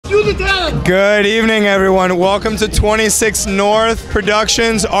Good evening, everyone. Welcome to 26 North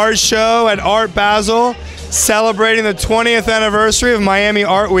Productions Art Show at Art Basel, celebrating the 20th anniversary of Miami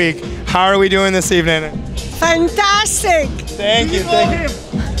Art Week. How are we doing this evening? Fantastic! Thank you.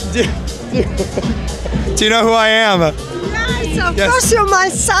 Do you know who I am? Yes, of course you're my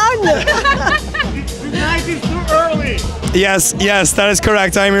son. The night is too early. Yes, that is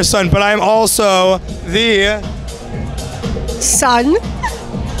correct. I am your son, but I am also the Son?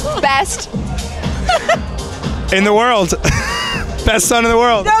 best in the world. Best son in the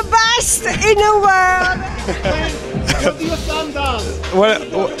world. The best in the world. What do your son does?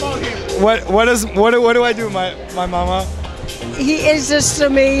 What do I do, my mama? He is just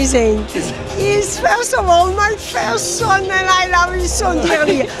amazing. He's first of all my first son and I love him so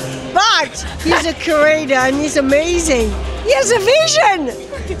dearly. But he's a curator and he's amazing. He has a vision.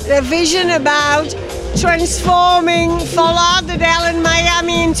 The vision about transforming Fort Lauderdale and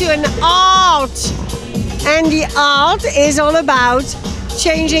Miami into an art. And the art is all about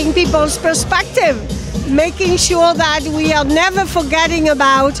changing people's perspective, making sure that we are never forgetting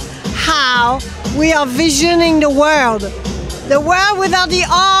about how we are visioning the world. The world without the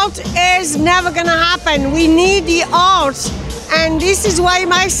art is never gonna happen. We need the art. And this is why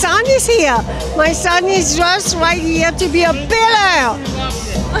my son is here. My son is just right here to be a pillar.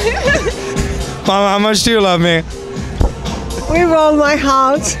 Mama, how much do you love me? We roll my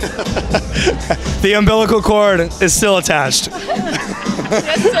heart. The umbilical cord is still attached.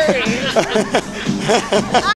 Yes, sir.